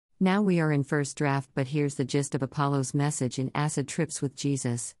Now we are in first draft, but here's the gist of Apollo's message in Acid Trips with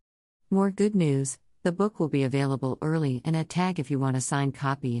Jesus. More good news, the book will be available early and at tag if you want a signed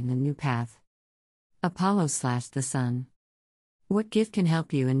copy in a new path. Apollo/the Sun. What gift can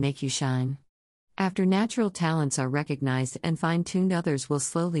help you and make you shine? After natural talents are recognized and fine-tuned, others will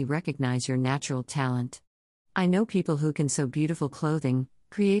slowly recognize your natural talent. I know people who can sew beautiful clothing,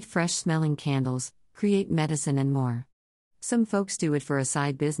 create fresh-smelling candles, create medicine and more. Some folks do it for a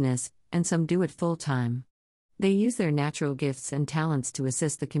side business, and some do it full-time. They use their natural gifts and talents to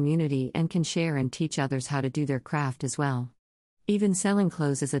assist the community and can share and teach others how to do their craft as well. Even selling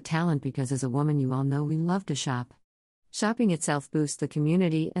clothes is a talent because as a woman you all know we love to shop. Shopping itself boosts the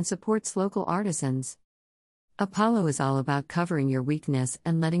community and supports local artisans. Apollo is all about covering your weakness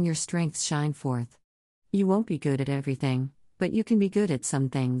and letting your strengths shine forth. You won't be good at everything, but you can be good at some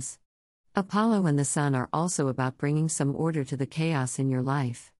things. Apollo and the Sun are also about bringing some order to the chaos in your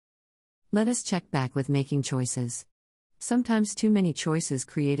life. Let us check back with making choices. Sometimes too many choices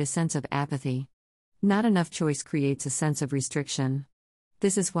create a sense of apathy. Not enough choice creates a sense of restriction.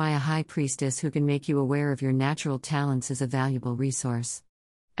 This is why a high priestess who can make you aware of your natural talents is a valuable resource.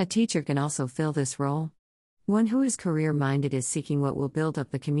 A teacher can also fill this role. One who is career-minded is seeking what will build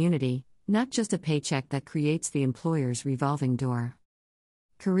up the community, not just a paycheck that creates the employer's revolving door.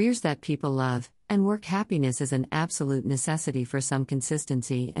 Careers that people love, and work happiness is an absolute necessity for some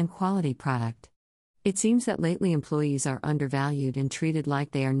consistency and quality product. It seems that lately employees are undervalued and treated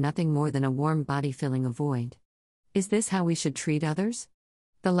like they are nothing more than a warm body filling a void. Is this how we should treat others?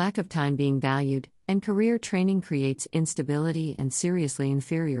 The lack of time being valued, and career training creates instability and seriously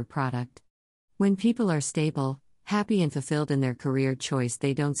inferior product. When people are stable, happy and fulfilled in their career choice,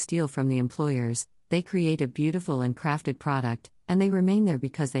 they don't steal from the employers, they create a beautiful and crafted product, and they remain there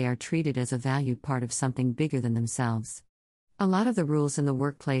because they are treated as a valued part of something bigger than themselves. A lot of the rules in the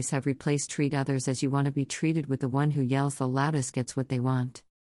workplace have replaced treat others as you want to be treated, with the one who yells the loudest gets what they want.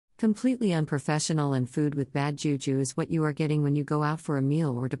 Completely unprofessional and food with bad juju is what you are getting when you go out for a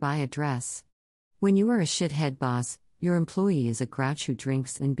meal or to buy a dress. When you are a shithead boss, your employee is a grouch who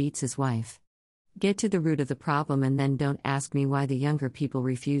drinks and beats his wife. Get to the root of the problem and then don't ask me why the younger people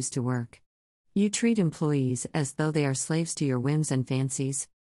refuse to work. You treat employees as though they are slaves to your whims and fancies.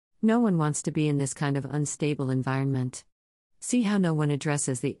 No one wants to be in this kind of unstable environment. See how no one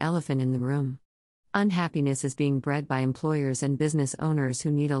addresses the elephant in the room. Unhappiness is being bred by employers and business owners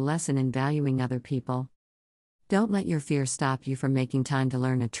who need a lesson in valuing other people. Don't let your fear stop you from making time to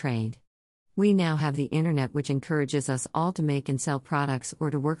learn a trade. We now have the internet, which encourages us all to make and sell products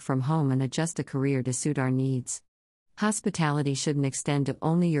or to work from home and adjust a career to suit our needs. Hospitality shouldn't extend to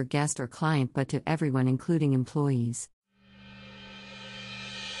only your guest or client but to everyone, including employees.